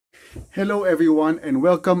Hello everyone and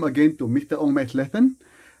welcome again to Mr. Ong Maths lesson.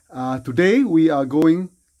 Today we are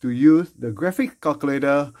going to use the graphics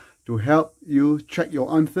calculator to help you check your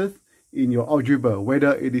answers in your algebra,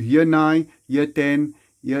 whether it is year 9, year 10,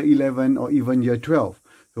 year 11 or even year 12.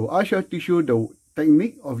 So I shall teach you the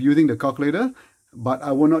technique of using the calculator, but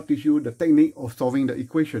I will not teach you the technique of solving the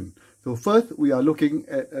equation. So first we are looking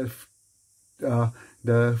at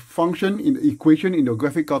the function in the equation in your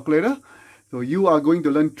graphic calculator. So you are going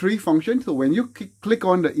to learn three functions. So when you click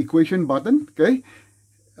on the equation button, okay,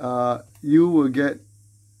 you will get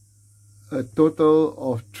a total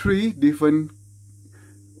of three different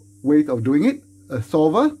ways of doing it: a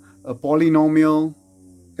solver, a polynomial,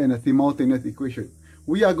 and a simultaneous equation.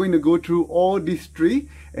 We are going to go through all these three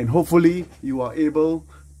and hopefully you are able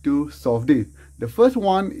to solve this. The first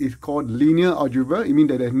one is called linear algebra. It means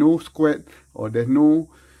that there's no squared or there's no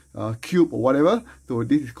cube or whatever. So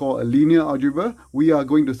this is called a linear algebra. We are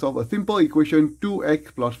going to solve a simple equation: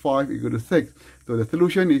 2x plus 5 equals to 6. So the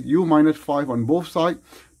solution is u minus 5 on both sides.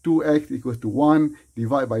 2x equals to 1,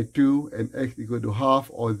 divide by 2, and x equals to half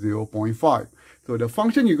or 0.5. So the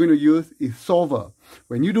function you're going to use is solver.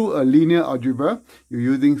 When you do a linear algebra, you're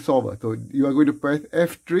using solver. So you are going to press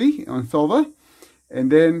F3 on solver,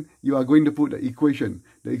 and then you are going to put the equation.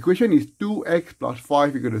 The equation is 2x plus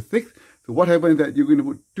 5 equals to 6. So what happens is that you're going to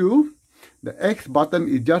put 2. The x button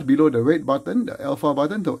is just below the red button, the alpha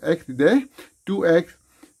button. So x is there. 2x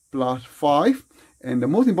plus 5. And the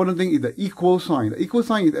most important thing is the equal sign. The equal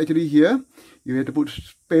sign is actually here. You have to put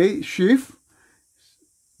space, shift,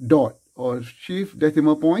 dot, or shift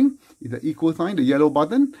decimal point is the equal sign, the yellow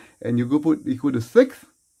button. And you go put equal to 6.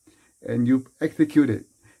 And you execute it.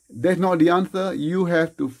 That's not the answer. You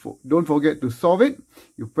have to, don't forget to solve it.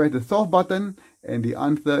 You press the solve button and the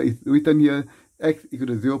answer is written here, x equal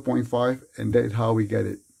to 0.5, and that is how we get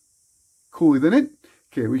it. Cool, isn't it?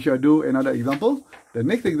 Okay, we shall do another example. The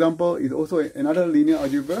next example is also another linear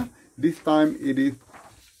algebra. This time it is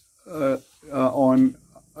on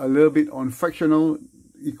a little bit on fractional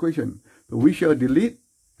equation. So we shall delete,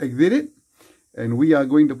 exit it, and we are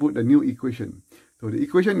going to put the new equation. So the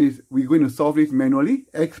equation is, we're going to solve this manually.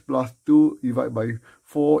 X plus 2 divided by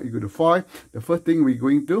 4 equal to 5. The first thing we're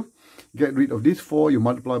going to get rid of this 4. You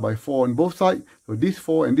multiply by 4 on both sides. So this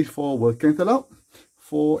 4 and this 4 will cancel out.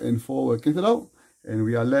 4 and 4 will cancel out. And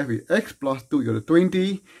we are left with x plus 2 equal to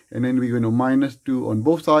 20. And then we're going to minus 2 on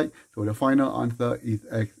both sides. So the final answer is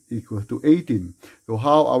x equals to 18. So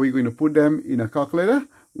how are we going to put them in a calculator?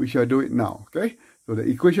 We shall do it now. Okay. So the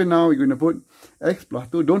equation now, we're going to put x plus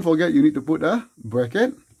 2. Don't forget you need to put a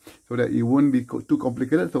bracket so that it won't be too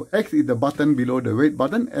complicated. So x is the button below the red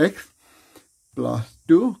button. X plus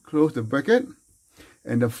 2, close the bracket.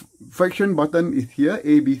 And the fraction button is here,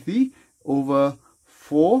 ABC, over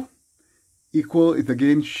 4. Equal is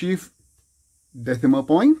again shift decimal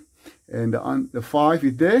point. And the 5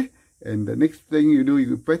 is there. And the next thing you do,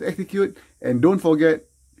 you press execute. And don't forget,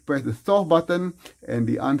 press the solve button. And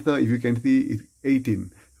the answer, if you can see, is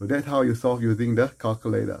 18. So that's how you solve using the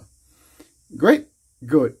calculator. Great,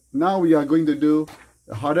 good. Now we are going to do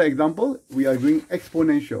a harder example. We are doing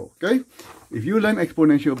exponential. Okay, if you learned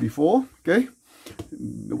exponential before, okay,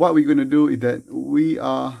 what we're going to do is that we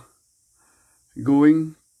are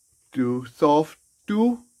going to solve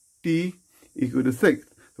 2t equal to 6.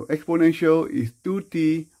 So exponential is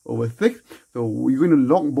 2t over 6. So we're going to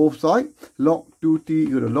log both sides. Log 2t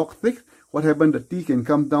equal to log 6. What happened? The t can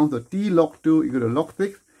come down. So t log 2 equal to log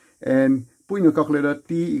 6. And put in your calculator,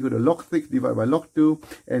 t equal to log 6 divided by log 2.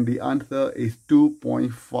 And the answer is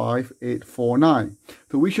 2.5849.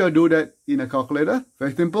 So we shall do that in a calculator.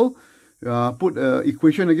 Very simple. Put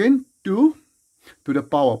equation again. 2 to the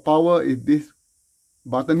power. Power is this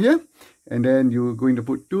button here. And then you're going to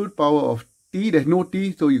put 2 to the power of t. There's no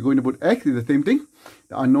t. So you're going to put x. Is the same thing.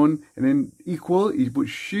 The unknown. And then equal. You put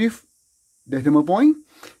shift decimal point.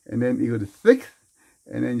 And then equal to 6.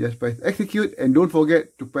 And then just press execute. And don't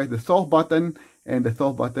forget to press the solve button. And the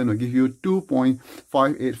solve button will give you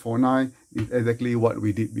 2.5849. Is exactly what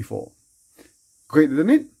we did before. Great, isn't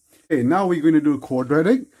it? Okay, now we're going to do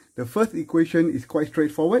quadratic. The first equation is quite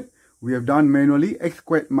straightforward. We have done manually. X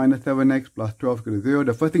squared minus 7x plus 12 equal to 0.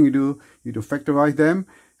 The first thing you do, you need to factorize them.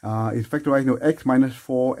 Is factorize x minus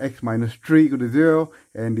 4, x minus 3 equal to 0.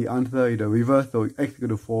 And the answer is the reverse. So x equal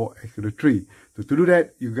to 4, x equal to 3. So to do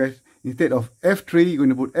that, you guys, instead of F3, you're going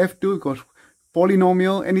to put F2 because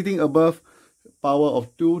polynomial, anything above power of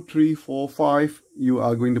 2, 3, 4, 5, you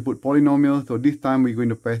are going to put polynomial. So this time we're going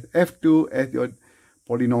to press F2 as your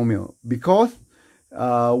polynomial. Because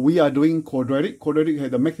we are doing quadratic. Quadratic has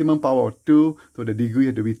the maximum power of 2. So the degree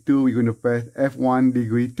has to be 2. We're going to press F1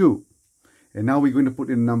 degree 2. And now we're going to put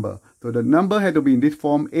in a number. So the number had to be in this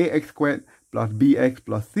form, ax squared plus bx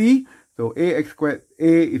plus c. So ax squared,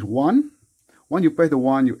 a is 1. Once you press the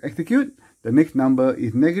 1, you execute. The next number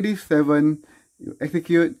is -7, you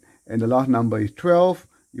execute. And the last number is 12,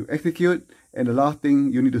 you execute. And the last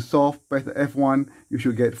thing you need to solve, press the F1, you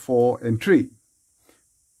should get 4 and 3.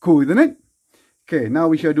 Cool, isn't it? Okay, now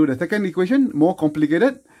we shall do the second equation, more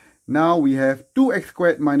complicated. Now we have 2x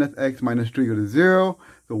squared minus x minus 3 equal to 0.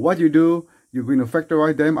 So what you do, you're going to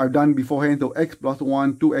factorize them. I've done beforehand, so x plus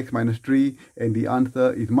 1, 2x minus 3, and the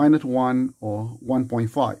answer is -1 or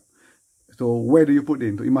 1.5. So where do you put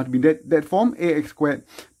in? So it must be that form, ax squared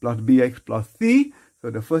plus bx plus c. So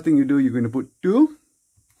the first thing you do, you're going to put 2,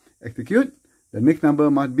 execute. The next number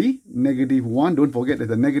must be -1. Don't forget there's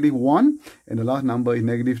a -1. And the last number is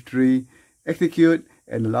 -3. Execute.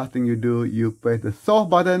 And the last thing you do, you press the solve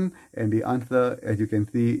button. And the answer, as you can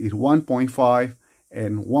see, is 1.5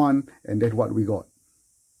 and 1. And that's what we got.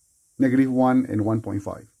 -1 and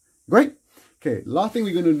 1.5. Great? Okay, last thing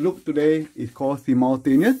we're going to look today is called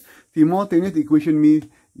simultaneous. Simultaneous equation means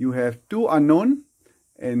you have two unknown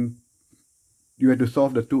and you have to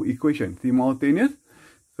solve the two equations. Simultaneous.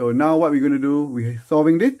 So now what we're going to do, we're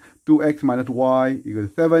solving this. 2x minus y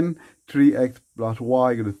equals 7. 3x plus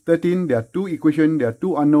y equals 13. There are two equations. There are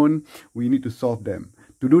two unknown. We need to solve them.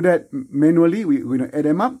 To do that manually, we're going to add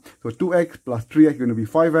them up. So 2x plus 3x is going to be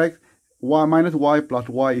 5x. Y minus y plus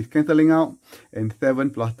y is cancelling out. And 7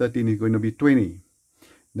 plus 13 is going to be 20.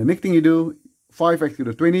 The next thing you do, 5x equal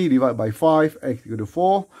to 20 divided by 5, x equal to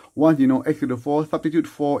 4. Once you know x equal to 4, substitute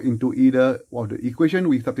 4 into either of the equation.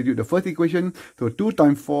 We substitute the first equation. So 2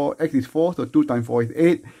 times 4, x is 4. So 2 times 4 is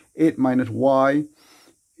 8. 8 minus y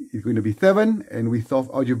is going to be 7. And we solve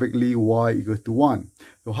algebraically y equals to 1.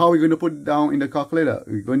 So how are we going to put it down in the calculator?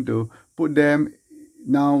 We're going to put them,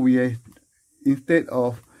 now we are, instead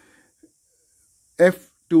of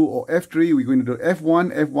F2 or F3, we're going to do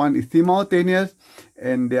F1. F1 is simultaneous.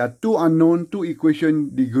 And there are two unknown, two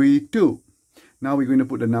equation, degree 2. Now we're going to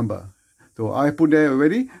put the number. So I put there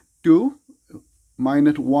already, 2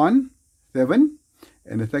 minus 1, 7.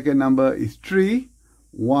 And the second number is 3,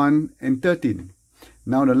 1, and 13.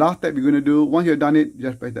 Now the last step we're going to do, once you've done it,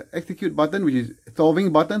 just press the execute button, which is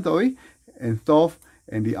solving button, sorry, and solve.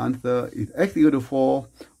 And the answer is x equal to 4,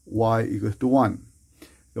 y equals to 1.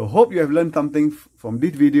 So hope you have learned something from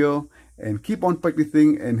this video, and keep on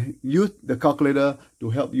practicing and use the calculator to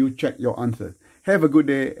help you check your answers. Have a good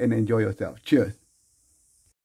day and enjoy yourself. Cheers.